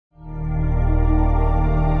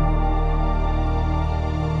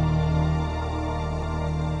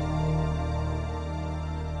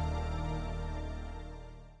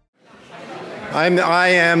I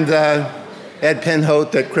am the Ed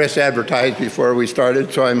Penhoet that Chris advertised before we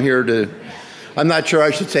started, so I'm here to, I'm not sure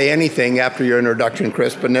I should say anything after your introduction,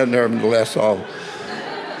 Chris, but nevertheless, I'll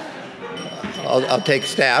take a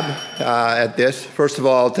stab at this. First of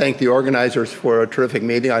all, I'll thank the organizers for a terrific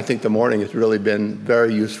meeting. I think the morning has really been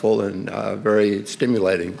very useful and very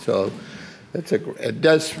stimulating. So it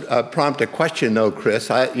does prompt a question, though, Chris.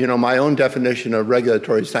 My own definition of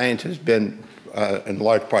regulatory science has been, in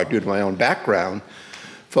large part due to my own background,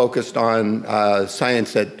 focused on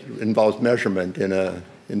science that involves measurement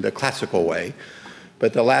in the classical way.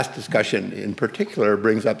 But the last discussion in particular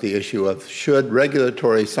brings up the issue of should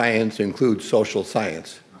regulatory science include social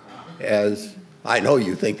science? As I know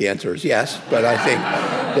you think the answer is yes, but I think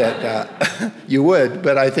that you would.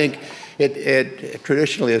 But I think it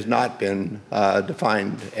traditionally has not been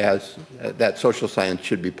defined as that social science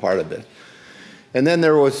should be part of it. And then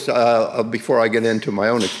there was, before I get into my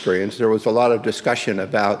own experience, there was a lot of discussion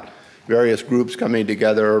about various groups coming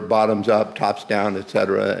together, bottoms up, tops down, et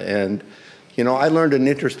cetera. And I learned an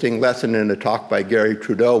interesting lesson in a talk by Gary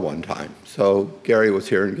Trudeau one time. So Gary was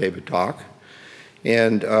here and gave a talk.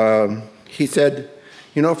 And he said,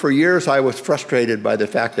 for years I was frustrated by the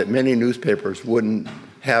fact that many newspapers wouldn't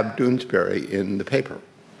have Doonesbury in the paper.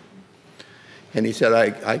 And he said,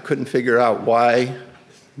 I couldn't figure out why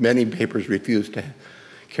many papers refused to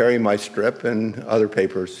carry my strip and other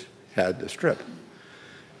papers had the strip.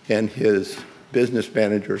 And his business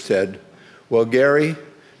manager said, well, Gary,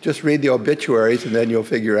 just read the obituaries and then you'll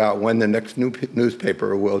figure out when the next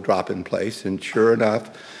newspaper will drop in place. And sure enough,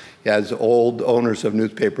 as old owners of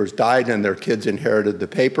newspapers died and their kids inherited the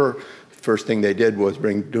paper, the first thing they did was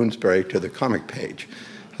bring Doonesbury to the comic page.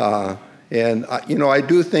 I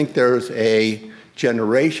do think there's a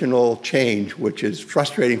generational change, which is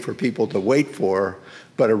frustrating for people to wait for,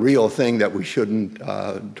 but a real thing that we shouldn't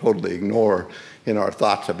totally ignore in our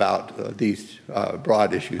thoughts about these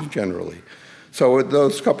broad issues generally. So with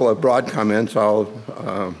those couple of broad comments, I'll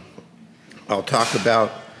talk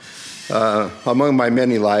about, among my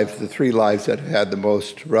many lives, the 3 lives that had the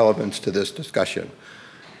most relevance to this discussion.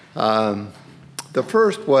 The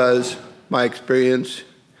first was my experience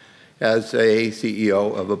as a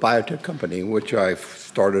CEO of a biotech company, which I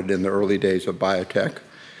started in the early days of biotech,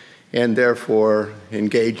 and therefore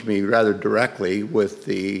engaged me rather directly with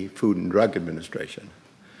the Food and Drug Administration.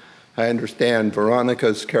 I understand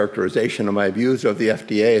Veronica's characterization of my views of the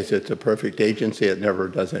FDA as it's a perfect agency, it never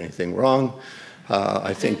does anything wrong.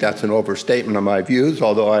 I think that's an overstatement of my views,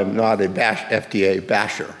 although I'm not a FDA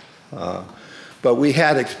basher. But we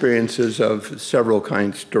had experiences of several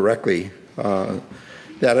kinds directly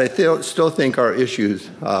that I still think are issues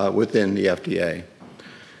within the FDA.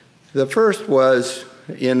 The first was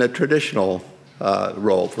in a traditional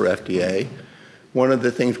role for FDA. One of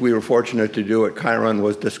the things we were fortunate to do at Chiron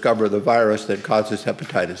was discover the virus that causes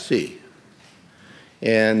hepatitis C.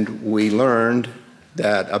 And we learned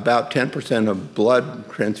that about 10% of blood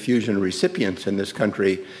transfusion recipients in this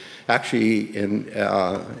country actually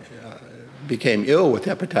became ill with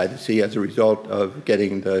hepatitis C as a result of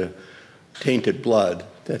getting the tainted blood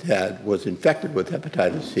that was infected with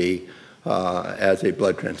hepatitis C as a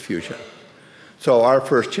blood transfusion. So our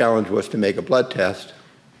first challenge was to make a blood test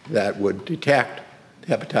that would detect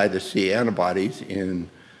hepatitis C antibodies in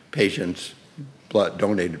patients'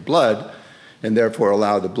 donated blood, and therefore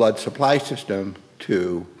allow the blood supply system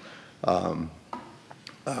to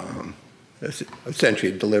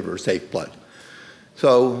essentially deliver safe blood.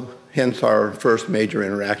 So hence our first major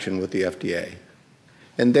interaction with the FDA.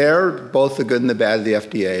 And there, both the good and the bad of the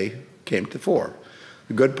FDA came to the fore.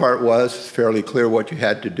 The good part was fairly clear what you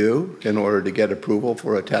had to do in order to get approval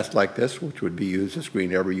for a test like this, which would be used to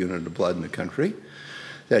screen every unit of blood in the country,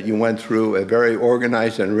 that you went through a very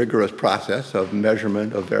organized and rigorous process of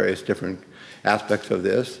measurement of various different aspects of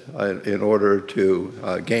this in order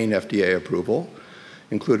to gain FDA approval,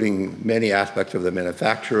 including many aspects of the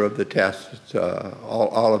manufacture of the tests,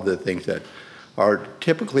 all of the things that are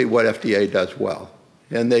typically what FDA does well.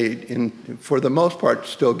 And they, for the most part,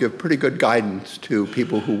 still give pretty good guidance to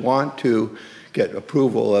people who want to get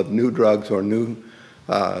approval of new drugs or new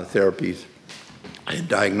therapies and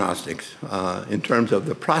diagnostics in terms of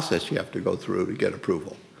the process you have to go through to get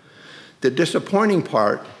approval. The disappointing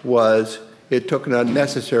part was it took an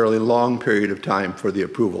unnecessarily long period of time for the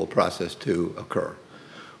approval process to occur.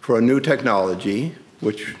 For a new technology,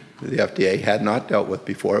 which the FDA had not dealt with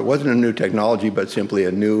before. It wasn't a new technology, but simply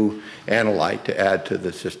a new analyte to add to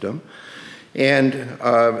the system. And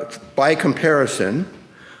by comparison,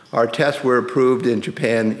 our tests were approved in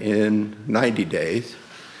Japan in 90 days,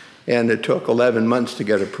 and it took 11 months to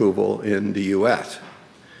get approval in the US.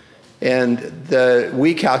 And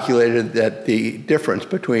we calculated that the difference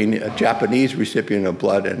between a Japanese recipient of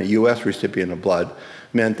blood and a US recipient of blood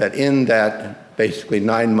meant that in that basically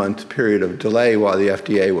 9-month period of delay while the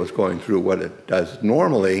FDA was going through what it does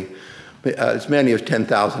normally, as many as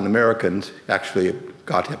 10,000 Americans actually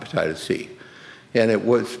got hepatitis C. And it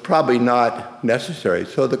was probably not necessary.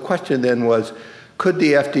 So the question then was, could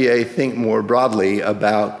the FDA think more broadly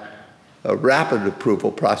about a rapid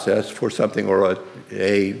approval process for something, or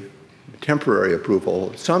a temporary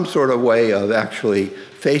approval, some sort of way of actually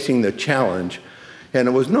facing the challenge? And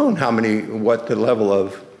it was known what the level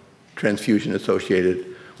of transfusion-associated,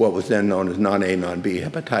 what was then known as non-A, non-B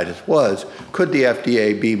hepatitis was. Could the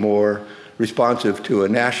FDA be more responsive to a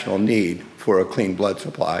national need for a clean blood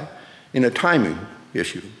supply in a timing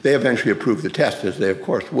issue? They eventually approved the test, as they of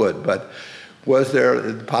course would, but was there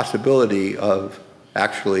the possibility of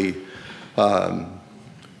actually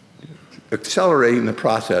accelerating the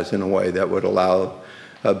process in a way that would allow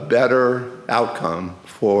a better outcome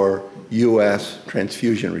for U.S.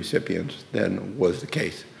 transfusion recipients than was the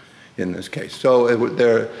case in this case? So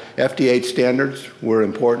their FDA standards were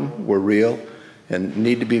important, were real, and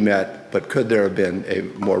need to be met, but could there have been a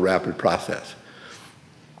more rapid process?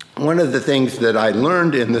 One of the things that I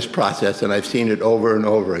learned in this process, and I've seen it over and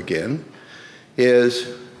over again, is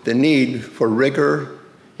the need for rigor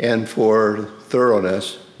and for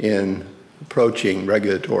thoroughness in approaching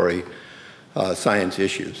regulatory science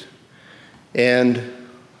issues. And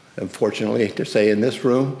unfortunately, to say in this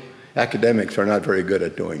room, academics are not very good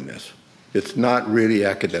at doing this. It's not really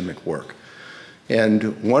academic work.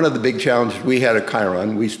 And one of the big challenges we had at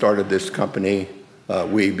Chiron, we started this company,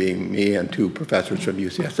 we being me and 2 professors from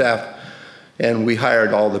UCSF, and we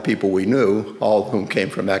hired all the people we knew, all of whom came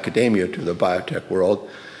from academia to the biotech world,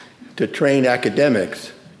 to train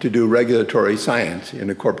academics to do regulatory science in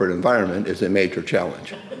a corporate environment is a major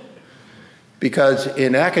challenge. Because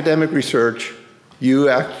in academic research,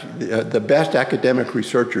 the best academic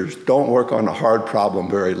researchers don't work on a hard problem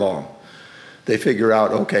very long. They figure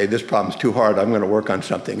out, okay, this problem's too hard, I'm going to work on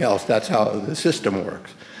something else. That's how the system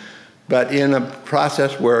works. But in a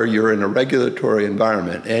process where you're in a regulatory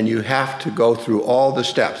environment and you have to go through all the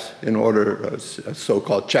steps in order,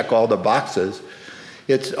 so-called check all the boxes,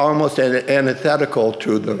 it's almost antithetical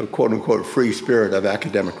to the quote-unquote free spirit of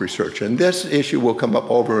academic research. And this issue will come up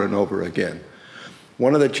over and over again.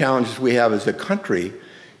 One of the challenges we have as a country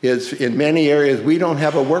is in many areas we don't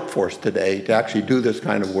have a workforce today to actually do this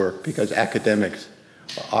kind of work because academics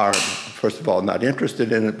are, first of all, not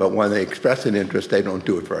interested in it, but when they express an interest, they don't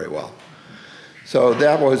do it very well. So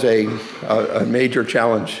that was a major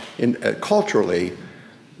challenge culturally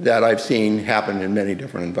that I've seen happen in many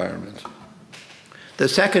different environments. The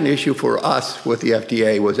second issue for us with the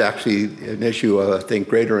FDA was actually an issue of, I think,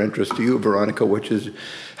 greater interest to you, Veronica, which is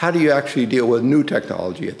how do you actually deal with new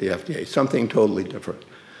technology at the FDA, something totally different.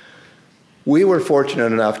 We were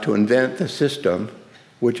fortunate enough to invent the system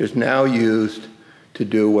which is now used to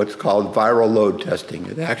do what's called viral load testing.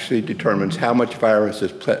 It actually determines how much virus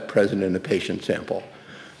is present in a patient sample.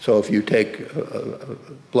 So if you take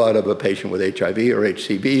blood of a patient with HIV or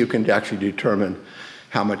HCV, you can actually determine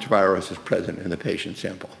how much virus is present in the patient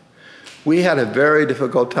sample. We had a very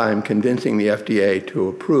difficult time convincing the FDA to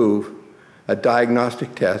approve a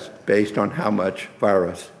diagnostic test based on how much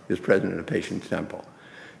virus is present in a patient sample.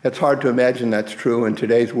 It's hard to imagine that's true in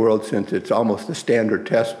today's world since it's almost the standard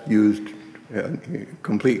test used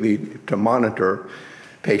completely to monitor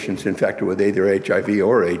patients infected with either HIV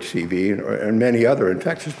or HCV and many other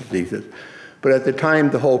infectious diseases. But at the time,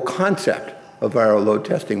 the whole concept of viral load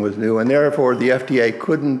testing was new, and therefore the FDA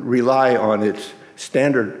couldn't rely on its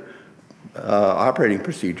standard operating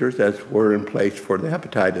procedures as were in place for the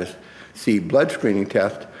hepatitis C blood screening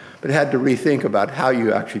test, but had to rethink about how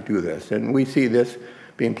you actually do this. And we see this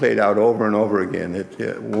being played out over and over again.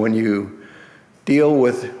 When you deal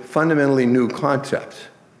with fundamentally new concepts,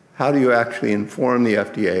 how do you actually inform the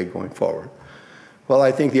FDA going forward? Well,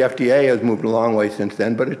 I think the FDA has moved a long way since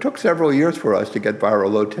then, but it took several years for us to get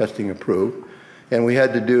viral load testing approved. And we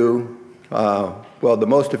had to do, well, the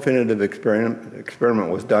most definitive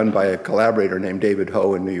experiment was done by a collaborator named David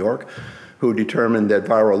Ho in New York, who determined that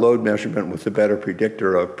viral load measurement was a better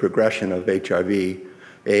predictor of progression of HIV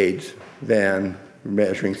AIDS than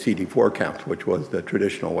measuring CD4 counts, which was the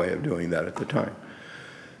traditional way of doing that at the time.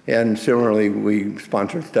 And similarly, we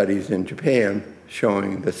sponsored studies in Japan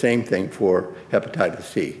showing the same thing for hepatitis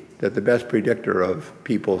C, that the best predictor of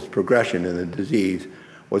people's progression in the disease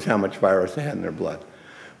was how much virus they had in their blood.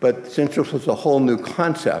 But since this was a whole new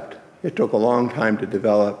concept, it took a long time to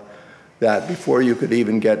develop that before you could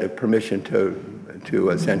even get a permission to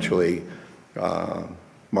essentially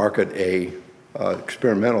market a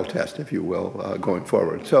experimental test, if you will, going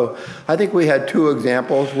forward. So I think we had two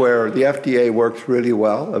examples where the FDA works really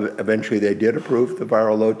well. Eventually they did approve the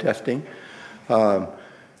viral load testing.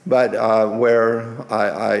 But where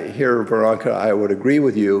I hear, Veronica, I would agree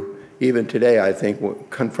with you, even today, I think, we're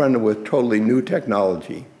confronted with totally new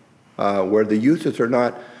technology, where the uses are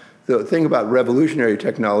not, the thing about revolutionary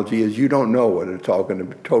technology is you don't know what it's all going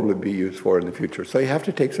to totally be used for in the future. So you have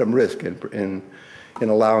to take some risk in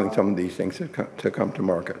allowing some of these things to come to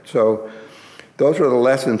market. So those are the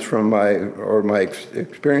lessons from my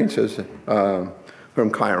experiences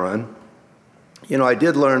from Chiron. You know, I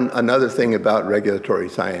did learn another thing about regulatory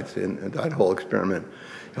science in that whole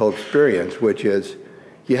experience, which is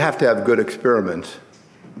you have to have good experiments,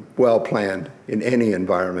 well planned in any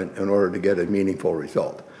environment in order to get a meaningful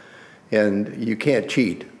result. And you can't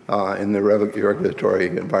cheat in the regulatory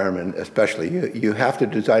environment, especially. You have to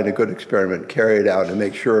design a good experiment, carry it out, and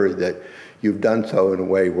make sure that you've done so in a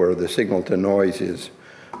way where the signal to noise is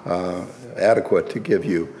adequate to give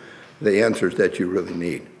you the answers that you really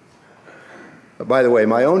need. By the way,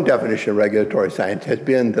 my own definition of regulatory science has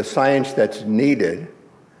been the science that's needed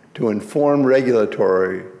to inform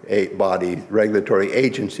regulatory bodies, regulatory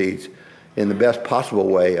agencies, in the best possible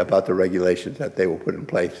way about the regulations that they will put in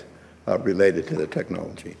place related to the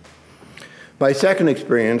technology. My second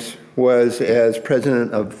experience was as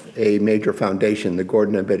president of a major foundation, the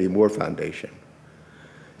Gordon and Betty Moore Foundation.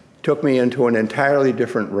 It took me into an entirely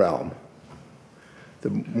different realm. The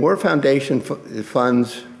Moore Foundation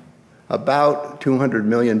funds about $200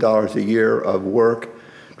 million a year of work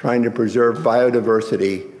trying to preserve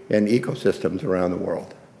biodiversity and ecosystems around the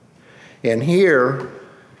world. And here,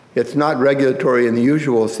 it's not regulatory in the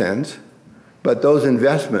usual sense, but those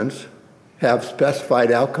investments have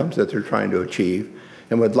specified outcomes that they're trying to achieve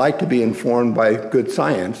and would like to be informed by good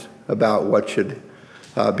science about what should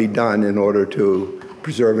be done in order to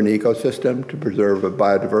preserve an ecosystem, to preserve a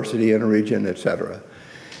biodiversity in a region, et cetera.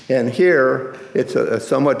 And here, it's a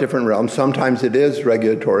somewhat different realm. Sometimes it is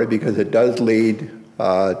regulatory because it does lead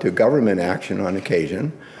to government action on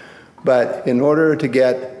occasion. But in order to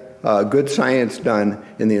get good science done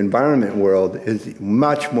in the environment world is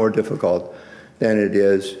much more difficult than it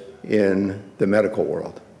is in the medical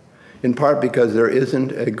world, in part because there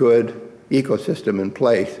isn't a good ecosystem in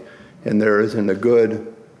place and there isn't a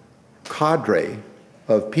good cadre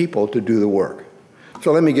of people to do the work.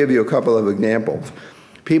 So let me give you a couple of examples.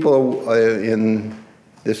 People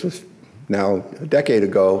this was now a decade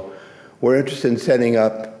ago, were interested in setting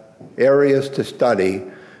up areas to study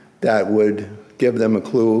that would give them a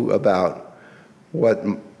clue about what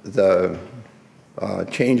the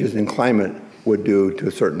changes in climate would do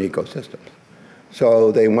to certain ecosystems.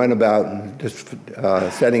 So they went about just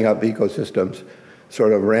setting up ecosystems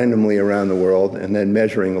sort of randomly around the world and then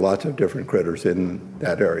measuring lots of different critters in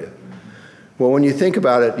that area. Well, when you think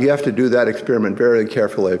about it, you have to do that experiment very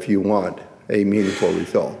carefully if you want a meaningful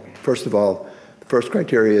result. First of all, the first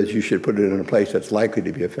criteria is you should put it in a place that's likely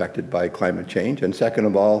to be affected by climate change. And second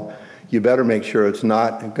of all, you better make sure it's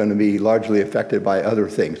not going to be largely affected by other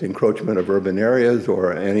things, encroachment of urban areas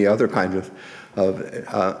or any other kind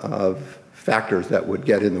of factors that would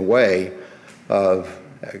get in the way of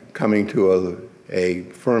coming to a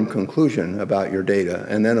firm conclusion about your data.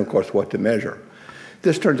 And then, of course, what to measure.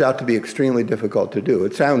 This turns out to be extremely difficult to do.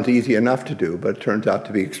 It sounds easy enough to do, but it turns out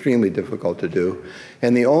to be extremely difficult to do.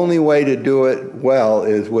 And the only way to do it well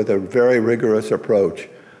is with a very rigorous approach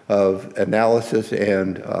of analysis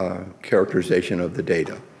and characterization of the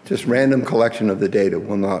data. Just random collection of the data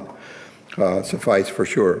will not suffice for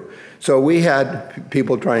sure. So we had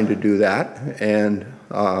people trying to do that, and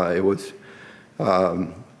it was,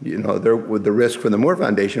 the risk for the Moore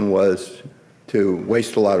Foundation was to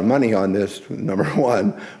waste a lot of money on this, number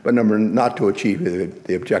one, but not to achieve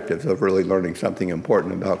the objectives of really learning something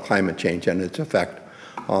important about climate change and its effect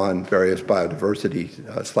on various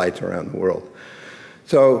biodiversity sites around the world.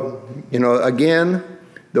 So, again,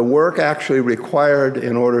 the work actually required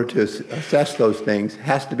in order to assess those things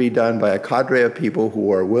has to be done by a cadre of people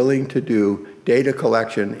who are willing to do data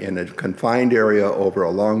collection in a confined area over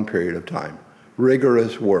a long period of time,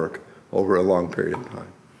 rigorous work over a long period of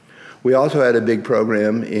time. We also had a big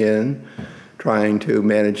program in trying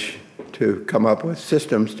to come up with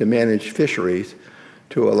systems to manage fisheries,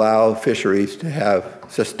 to allow fisheries to have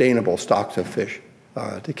sustainable stocks of fish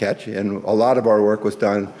to catch. And a lot of our work was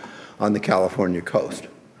done on the California coast.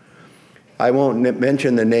 I won't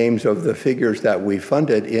mention the names of the figures that we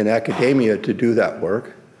funded in academia to do that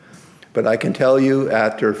work, but I can tell you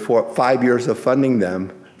after 5 years of funding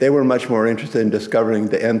them, they were much more interested in discovering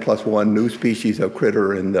the N+1 new species of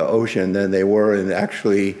critter in the ocean than they were in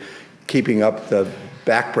actually keeping up the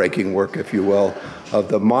backbreaking work, if you will, of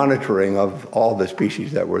the monitoring of all the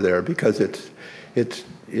species that were there, because it's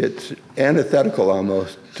antithetical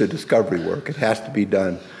almost to discovery work. It has to be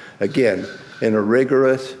done, again, in a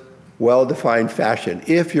rigorous, well-defined fashion,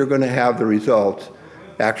 if you're going to have the results,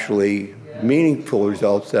 actually meaningful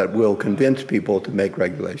results that will convince people to make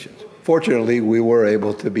regulations. Fortunately, we were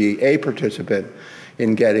able to be a participant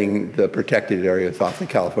in getting the protected areas off the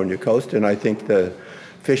California coast, and I think the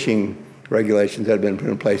fishing regulations that have been put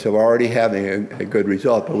in place are already having a good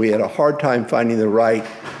result, but we had a hard time finding the right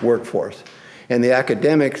workforce. And the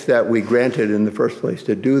academics that we granted in the first place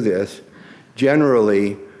to do this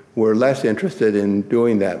generally were less interested in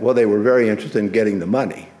doing that. Well, they were very interested in getting the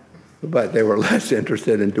money, but they were less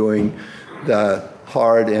interested in doing the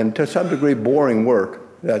hard and to some degree boring work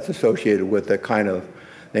that's associated with that kind of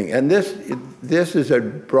thing. And this is a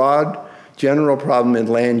broad general problem in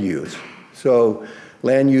land use. So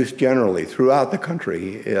land use generally throughout the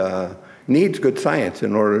country needs good science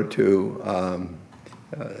in order to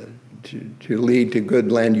lead to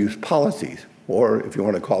good land use policies, or if you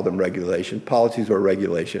want to call them regulations, policies or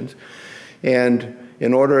regulations. And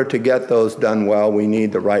in order to get those done well, we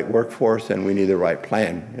need the right workforce and we need the right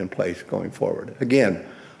plan in place going forward. Again,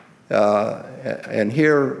 and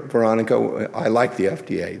here, Veronica, I like the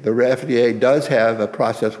FDA. The FDA does have a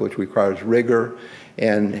process which requires rigor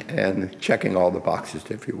and checking all the boxes,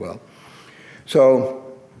 if you will.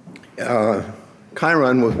 So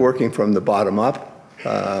Chiron was working from the bottom up,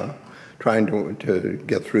 trying to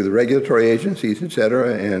get through the regulatory agencies, et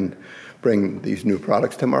cetera, and bring these new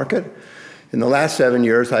products to market. In the last 7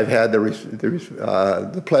 years, I've had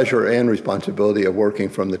the pleasure and responsibility of working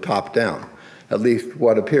from the top down, at least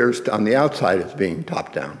what appears on the outside as being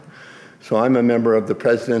top down. So I'm a member of the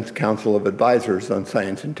President's Council of Advisors on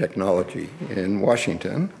Science and Technology in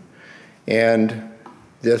Washington, and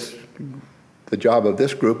the job of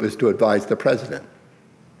this group is to advise the President,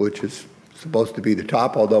 which is supposed to be the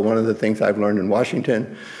top, although one of the things I've learned in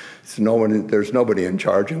Washington is there's nobody in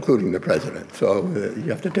charge, including the President. So you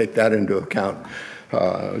have to take that into account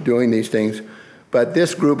doing these things. But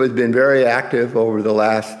this group has been very active over the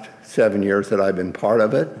last 7 years that I've been part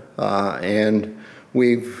of it, and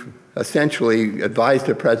we've essentially advised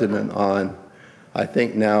the President on, I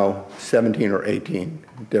think now, 17 or 18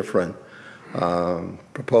 different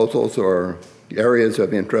proposals or areas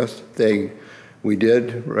of interest. We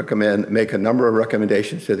did make a number of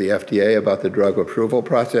recommendations to the FDA about the drug approval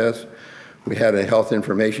process. We had a health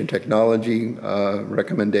information technology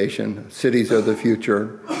recommendation, cities of the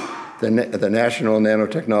future, the National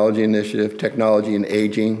Nanotechnology Initiative, technology and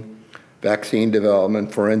aging, vaccine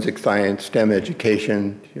development, forensic science, STEM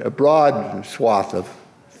education, a broad swath of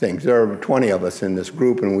things. There are 20 of us in this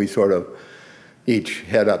group, and we sort of each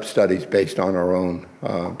head up studies based on our own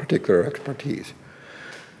particular expertise.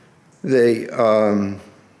 Again,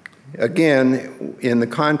 in the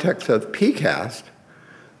context of PCAST,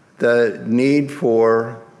 the need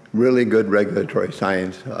for really good regulatory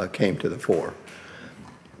science came to the fore.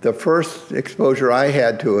 The first exposure I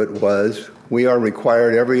had to it was we are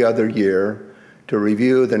required every other year to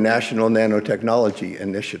review the National Nanotechnology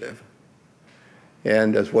Initiative.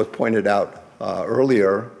 And as was pointed out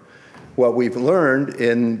earlier, what we've learned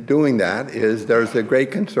in doing that is there's a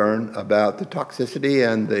great concern about the toxicity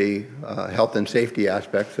and the health and safety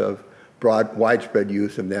aspects of widespread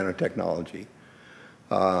use of nanotechnology.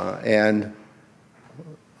 And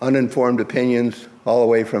uninformed opinions all the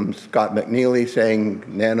way from Scott McNeely saying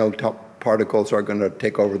nanoparticles are going to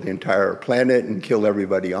take over the entire planet and kill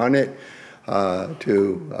everybody on it,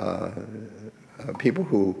 to people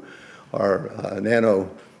who are nano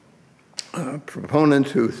proponents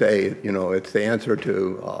who say, you know, it's the answer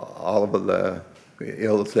to all of the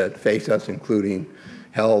ills that face us, including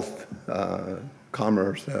health,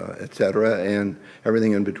 commerce, et cetera, and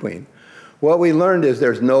everything in between. What we learned is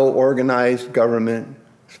there's no organized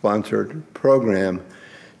government-sponsored program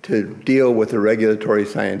to deal with the regulatory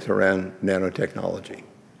science around nanotechnology.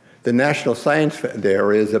 The National Science,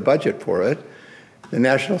 there is a budget for it. The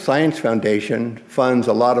National Science Foundation funds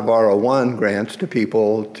a lot of R01 grants to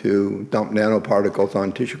people to dump nanoparticles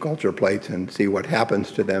on tissue culture plates and see what happens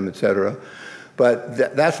to them, et cetera. But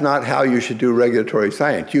that's not how you should do regulatory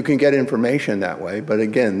science. You can get information that way, but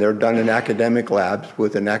again, they're done in academic labs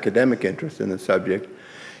with an academic interest in the subject.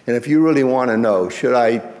 And if you really want to know, should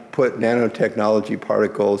I put nanotechnology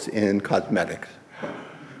particles in cosmetics?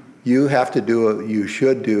 You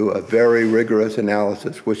should do a very rigorous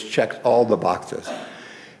analysis which checks all the boxes.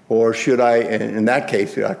 Or should I, in that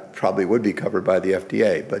case, I probably would be covered by the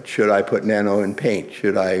FDA, but should I put nano in paint?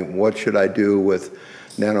 What should I do with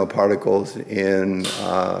nanoparticles in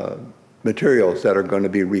materials that are going to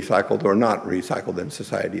be recycled or not recycled in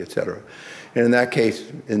society, et cetera? And in that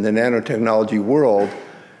case, in the nanotechnology world,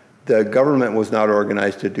 the government was not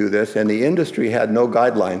organized to do this, and the industry had no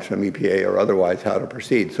guidelines from EPA or otherwise how to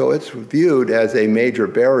proceed. So it's viewed as a major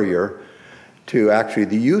barrier to actually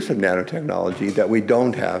the use of nanotechnology that we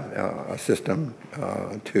don't have a system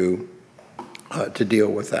to deal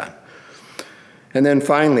with that. And then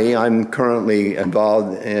finally, I'm currently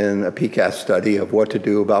involved in a PCAST study of what to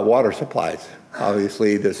do about water supplies.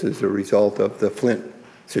 Obviously, this is a result of the Flint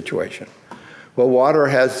situation. Well, water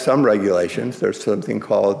has some regulations. There's something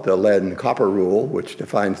called the lead and copper rule, which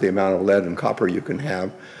defines the amount of lead and copper you can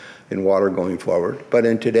have in water going forward. But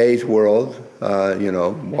in today's world,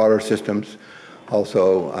 water systems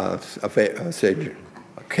also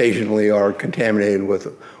occasionally are contaminated with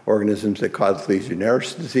organisms that cause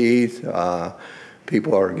Legionnaires' disease.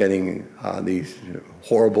 People are getting these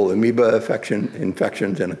horrible amoeba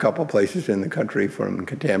infections in a couple places in the country from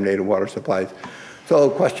contaminated water supplies. So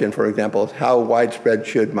the question, for example, is how widespread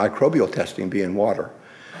should microbial testing be in water?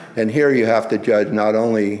 And here you have to judge not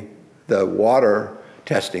only the water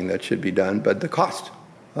testing that should be done, but the cost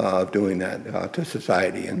of doing that to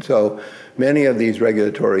society. And so many of these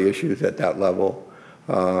regulatory issues at that level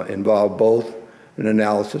involve both an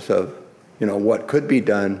analysis of what could be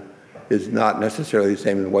done is not necessarily the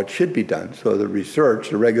same as what should be done. So the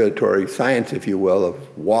research, the regulatory science, if you will,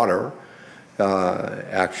 of water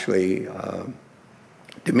actually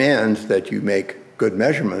demands that you make good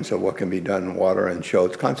measurements of what can be done in water and show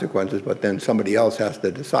its consequences, but then somebody else has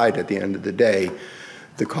to decide at the end of the day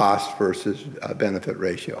the cost versus benefit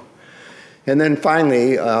ratio. And then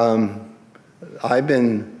finally, I've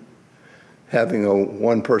been having a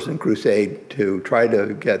one-person crusade to try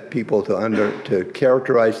to get people to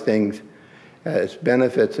characterize things as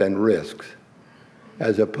benefits and risks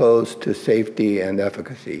as opposed to safety and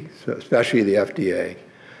efficacy, so especially the FDA.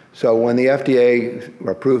 So when the FDA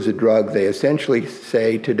approves a drug, they essentially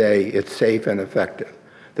say today it's safe and effective.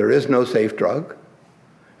 There is no safe drug,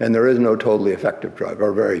 and there is no totally effective drug,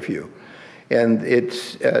 or very few. And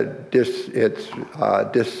it's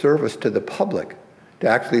disservice to the public to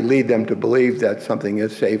actually lead them to believe that something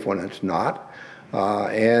is safe when it's not.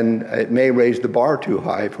 And it may raise the bar too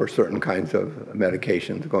high for certain kinds of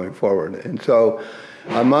medications going forward. And so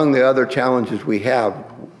among the other challenges we have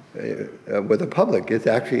with the public is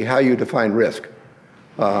actually how you define risk.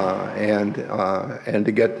 And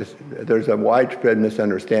to get this, there's a widespread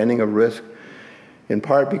misunderstanding of risk, in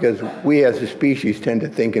part because we as a species tend to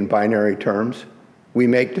think in binary terms. We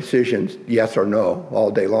make decisions, yes or no,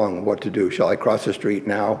 all day long, what to do. Shall I cross the street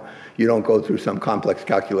now? You don't go through some complex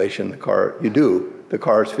calculation. You do. The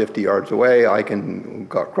car is 50 yards away. I can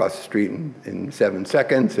cross the street in 7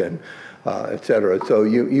 seconds, and et cetera. So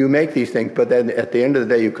you make these things, but then at the end of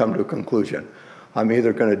the day, you come to a conclusion. I'm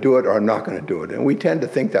either going to do it or I'm not going to do it. And we tend to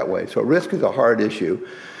think that way. So risk is a hard issue.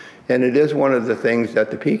 And it is one of the things that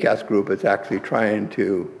the PCAST group is actually trying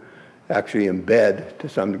to embed to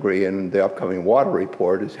some degree in the upcoming water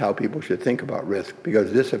report, is how people should think about risk,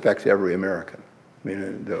 because this affects every American. I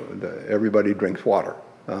mean, everybody drinks water.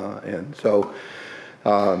 And so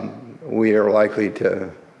we are likely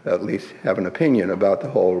to at least have an opinion about the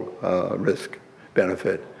whole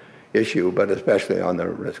risk-benefit issue, but especially on the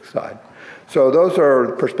risk side. So those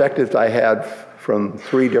are perspectives I had from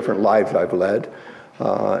 3 different lives I've led.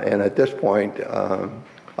 And at this point,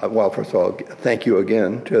 well, first of all, thank you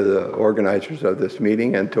again to the organizers of this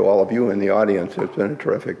meeting and to all of you in the audience. It's been a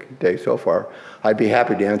terrific day so far. I'd be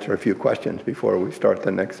happy to answer a few questions before we start the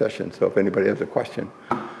next session. So if anybody has a question,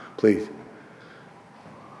 please.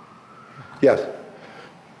 Yes,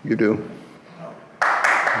 you do.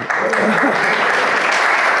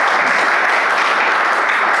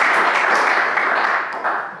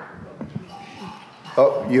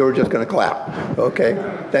 Oh, you were just going to clap. Okay,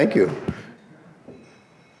 thank you.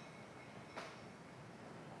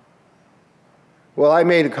 Well, I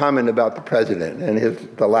made a comment about the president and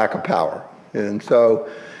the lack of power. And so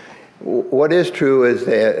what is true is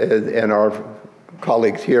that, and our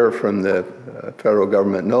colleagues here from the federal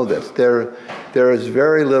government know this, there is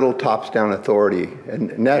very little tops-down authority.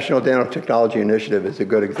 And National Nanotechnology Initiative is a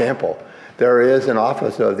good example. There is an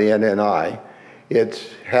office of the NNI.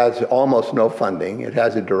 It has almost no funding. It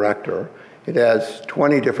has a director. It has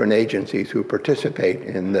 20 different agencies who participate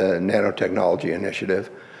in the Nanotechnology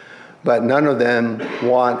Initiative, but none of them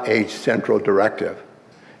want a central directive.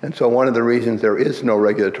 And so one of the reasons there is no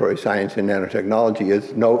regulatory science in nanotechnology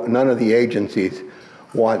is none of the agencies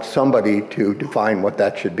want somebody to define what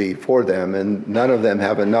that should be for them, and none of them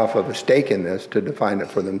have enough of a stake in this to define it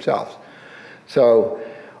for themselves. So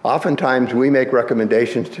oftentimes we make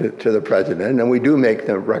recommendations to the president, and we do make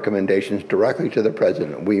the recommendations directly to the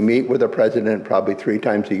president. We meet with the president probably 3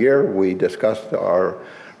 times a year. We discuss our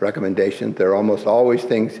recommendations. They're almost always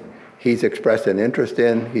things he's expressed an interest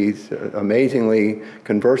in. He's amazingly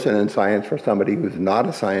conversant in science for somebody who's not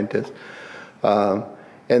a scientist.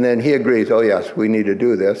 And then he agrees, oh yes, we need to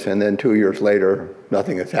do this. And then 2 years later,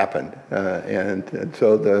 nothing has happened. And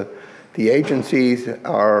so the agencies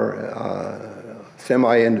are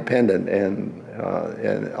semi-independent,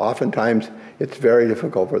 and oftentimes it's very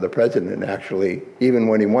difficult for the president actually, even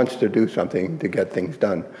when he wants to do something, to get things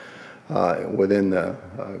done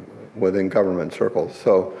within government circles.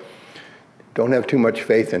 So don't have too much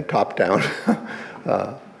faith in top-down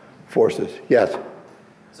forces. Yes?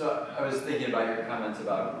 So I was thinking about your comments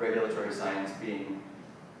about regulatory science being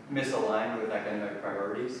misaligned with academic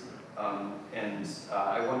priorities, and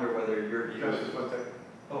I wonder whether your view...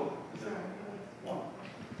 Oh, is there...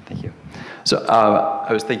 Thank you. So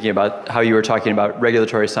I was thinking about how you were talking about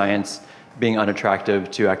regulatory science being unattractive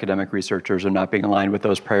to academic researchers or not being aligned with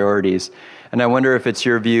those priorities. And I wonder if it's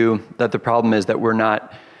your view that the problem is that we're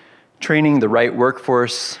not training the right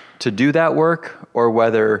workforce to do that work, or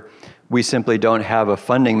whether we simply don't have a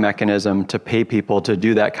funding mechanism to pay people to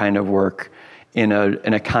do that kind of work in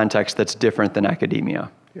a context that's different than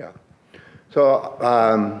academia. Yeah. So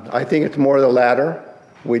I think it's more the latter.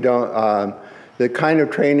 We don't... the kind of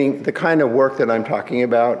training, the kind of work that I'm talking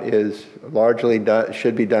about is largely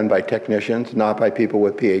should be done by technicians, not by people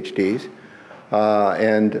with PhDs.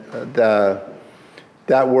 And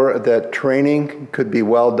that training could be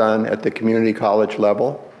well done at the community college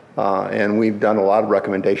level. And we've done a lot of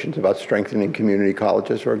recommendations about strengthening community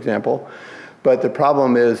colleges, for example. But the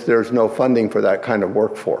problem is there's no funding for that kind of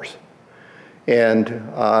workforce. And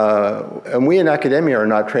we in academia are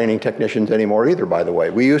not training technicians anymore either, by the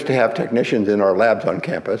way. We used to have technicians in our labs on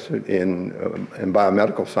campus, in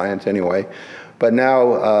biomedical science anyway. But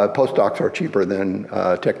now postdocs are cheaper than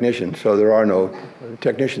technicians, so there are no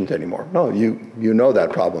technicians anymore. No, you know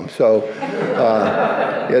that problem. So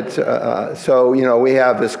so you know, we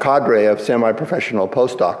have this cadre of semi-professional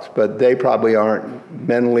postdocs, but they probably aren't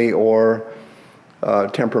mentally or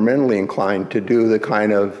temperamentally inclined to do the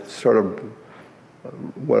kind of sort of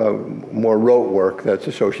more rote work that's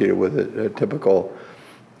associated with a typical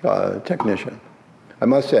technician. I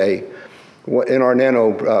must say, in our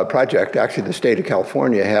nano project, actually the state of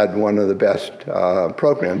California had one of the best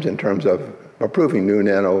programs in terms of approving new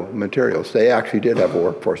nano materials. They actually did have a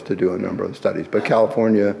workforce to do a number of studies, but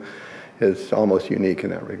California is almost unique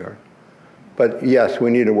in that regard. But yes,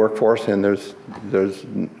 we need a workforce, and there's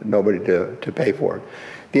nobody to pay for it.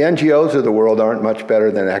 The NGOs of the world aren't much better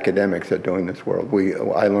than academics at doing this work.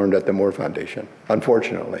 I learned at the Moore Foundation,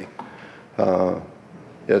 unfortunately.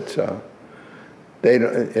 It's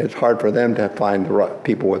hard for them to find the right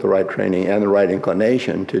people with the right training and the right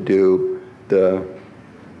inclination to do the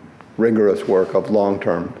rigorous work of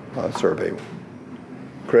long-term survey.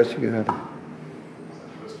 Chris, you have?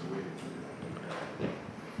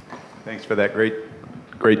 Thanks for that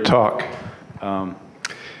great talk.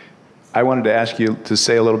 I wanted to ask you to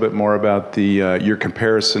say a little bit more about your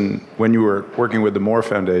comparison when you were working with the Moore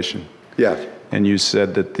Foundation. Yes. And you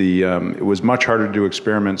said that it was much harder to do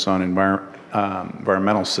experiments on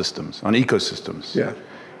environmental systems, on ecosystems. Yeah.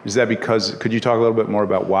 Is that because, could you talk a little bit more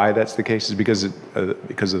about why that's the case? Is it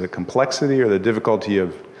because of the complexity or the difficulty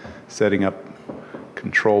of setting up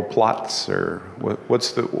control plots, or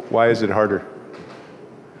why is it harder?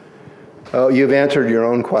 Oh, you've answered your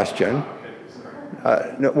own question.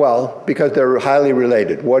 Well, because they're highly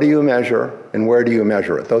related. What do you measure and where do you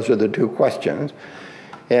measure it? Those are the two questions.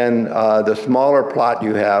 And the smaller plot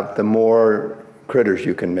you have, the more critters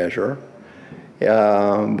you can measure.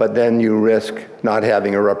 But then you risk not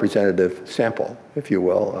having a representative sample, if you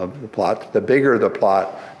will, of the plot. The bigger the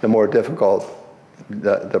plot, the more difficult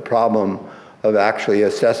the problem of actually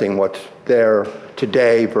assessing what's there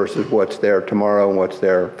today versus what's there tomorrow and what's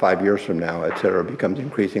there 5 years from now, et cetera, becomes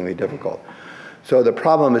increasingly difficult. So the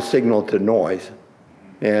problem is signal to noise.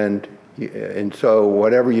 And so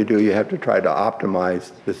whatever you do, you have to try to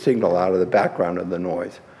optimize the signal out of the background of the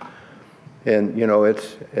noise. And you know,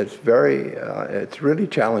 it's really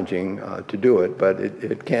challenging to do it, but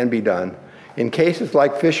it can be done. In cases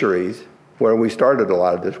like fisheries, where we started a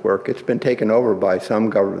lot of this work, it's been taken over by some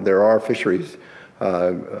government. There are fisheries,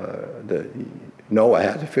 NOAA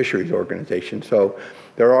has a fisheries organization, so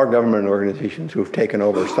there are government organizations who've taken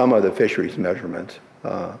over some of the fisheries measurements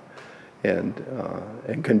and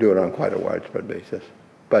can do it on quite a widespread basis.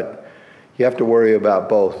 But you have to worry about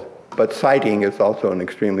both. But citing is also an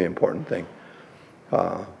extremely important thing,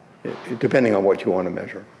 depending on what you want to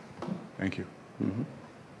measure. Thank you. Mm-hmm.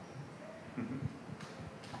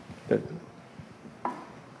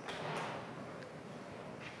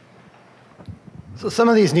 So some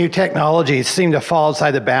of these new technologies seem to fall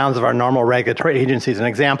outside the bounds of our normal regulatory agencies. An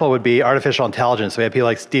example would be artificial intelligence. We have people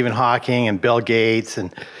like Stephen Hawking and Bill Gates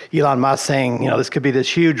and Elon Musk saying, this could be this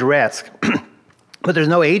huge risk. But there's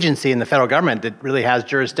no agency in the federal government that really has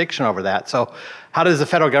jurisdiction over that. So how does the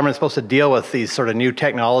federal government supposed to deal with these sort of new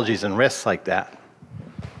technologies and risks like that?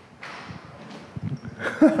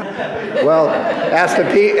 Well, ask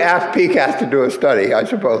PCAST to do a study. I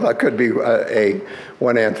suppose that could be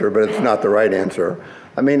one answer, but it's not the right answer.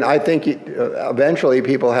 I mean, I think eventually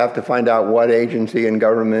people have to find out what agency in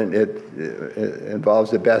government it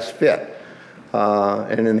involves the best fit.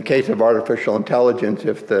 And in the case of artificial intelligence,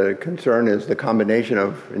 if the concern is the combination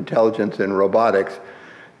of intelligence and robotics,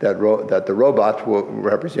 that the robots will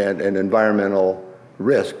represent an environmental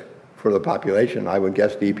risk for the population, I would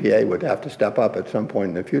guess the EPA would have to step up at some point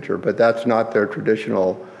in the future. But that's not their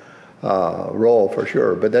traditional role for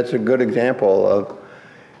sure. But that's a good example of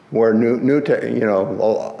where any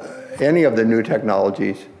of the new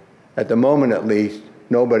technologies, at the moment at least,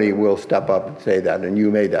 nobody will step up and say that, and you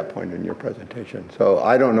made that point in your presentation. So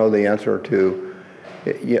I don't know the answer to,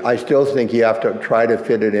 I still think you have to try to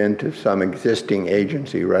fit it into some existing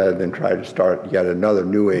agency rather than try to start yet another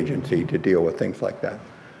new agency to deal with things like that.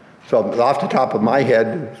 So off the top of my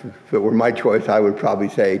head, if it were my choice, I would probably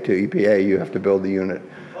say to EPA, you have to build the unit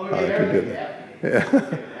to do that.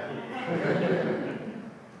 Yeah.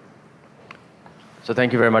 So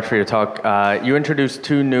thank you very much for your talk. You introduced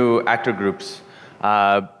two new actor groups,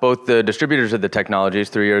 both the distributors of the technologies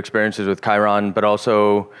through your experiences with Chiron, but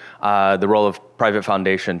also the role of private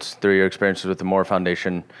foundations through your experiences with the Moore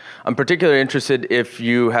Foundation. I'm particularly interested if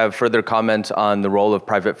you have further comments on the role of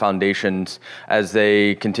private foundations as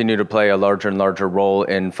they continue to play a larger and larger role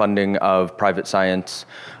in funding of private science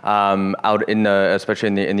out in especially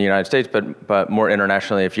in the United States, but more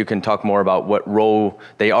internationally. If you can talk more about what role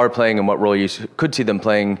they are playing and what role you could see them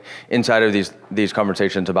playing inside of these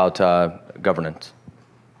conversations about governance.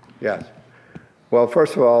 Yes. Well,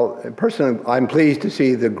 first of all, personally, I'm pleased to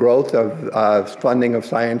see the growth of funding of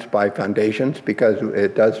science by foundations because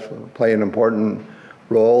it does play an important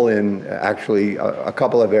role in actually a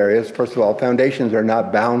couple of areas. First of all, foundations are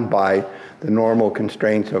not bound by the normal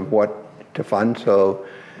constraints of what to fund, so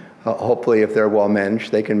hopefully if they're well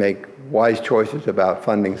managed, they can make wise choices about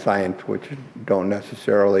funding science which don't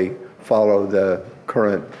necessarily follow the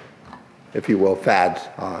current, if you will, fads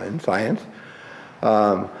in science.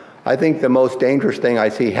 I think the most dangerous thing I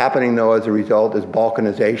see happening, though, as a result is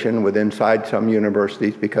balkanization inside some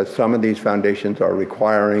universities because some of these foundations are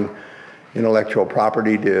requiring intellectual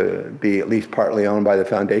property to be at least partly owned by the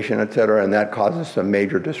foundation, et cetera, and that causes some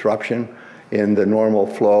major disruption in the normal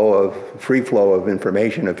free flow of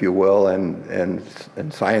information, if you will,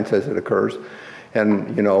 and science as it occurs.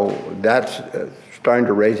 And, that's starting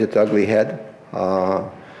to raise its ugly head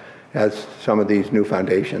as some of these new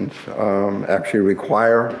foundations actually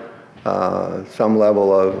require some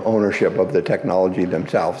level of ownership of the technology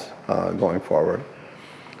themselves going forward.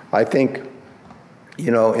 I think,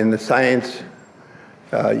 in the science,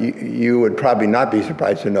 you would probably not be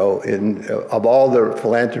surprised to know, of all the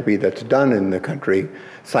philanthropy that's done in the country,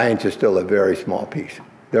 science is still a very small piece.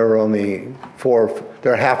 There are only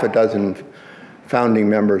there are half a dozen founding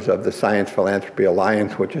members of the Science Philanthropy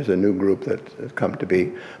Alliance, which is a new group that's come to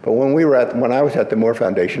be. But when I was at the Moore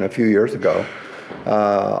Foundation a few years ago,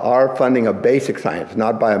 our funding of basic science,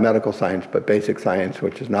 not biomedical science, but basic science,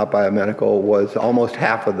 which is not biomedical, was almost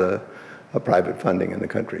half of the private funding in the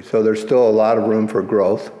country. So there's still a lot of room for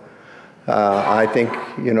growth. I think,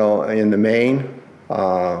 in the main,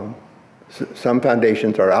 some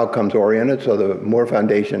foundations are outcomes oriented. So the Moore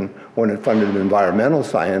Foundation, when it funded environmental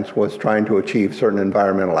science, was trying to achieve certain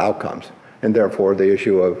environmental outcomes. And therefore, the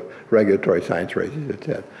issue of regulatory science raises its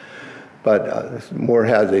head. But Moore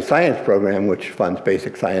has a science program which funds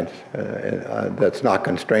basic science that's not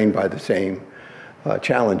constrained by the same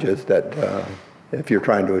challenges that if you're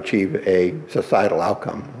trying to achieve a societal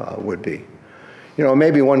outcome would be.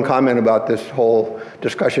 Maybe one comment about this whole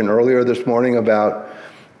discussion earlier this morning about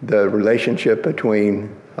the relationship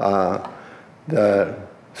between the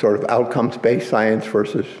sort of outcomes-based science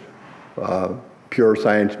versus pure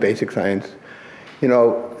science, basic science.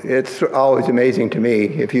 It's always amazing to me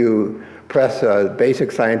if you press a basic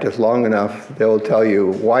scientist long enough, they'll tell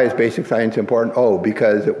you, why is basic science important? Oh,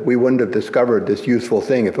 because we wouldn't have discovered this useful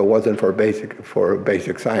thing if it wasn't for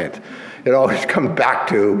basic science. it always comes back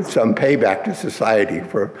to some payback to society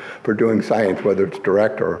for doing science, whether it's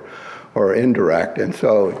direct or indirect. And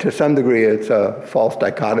so to some degree, it's a false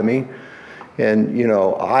dichotomy. And, you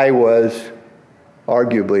know, I was,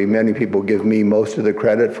 arguably, many people give me most of the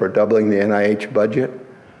credit for doubling the NIH budget.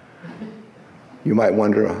 You might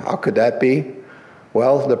wonder, how could that be?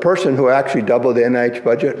 Well, the person who actually doubled the NIH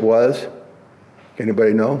budget was,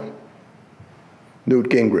 anybody know? Newt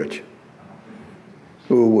Gingrich,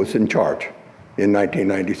 who was in charge in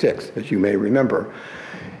 1996, as you may remember.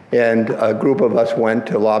 And a group of us went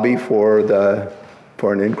to lobby for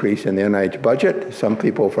an increase in the NIH budget, some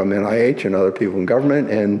people from NIH and other people in government,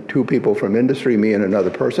 and 2 people from industry, me and another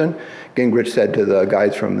person. Gingrich said to the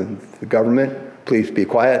guys from the government, please be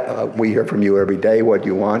quiet. We hear from you every day what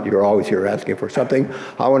you want. You're always here asking for something.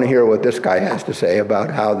 I want to hear what this guy has to say about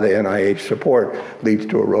how the NIH support leads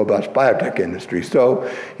to a robust biotech industry.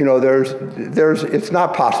 So, you know, it's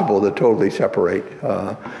not possible to totally separate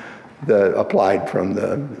the applied from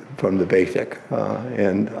the basic.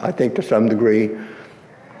 And I think to some degree,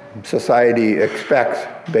 society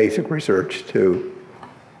expects basic research to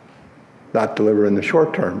not deliver in the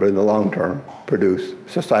short term, but in the long term, produce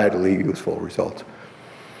societally useful results.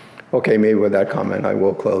 Okay, maybe with that comment, I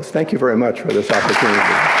will close. Thank you very much for this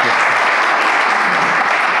opportunity.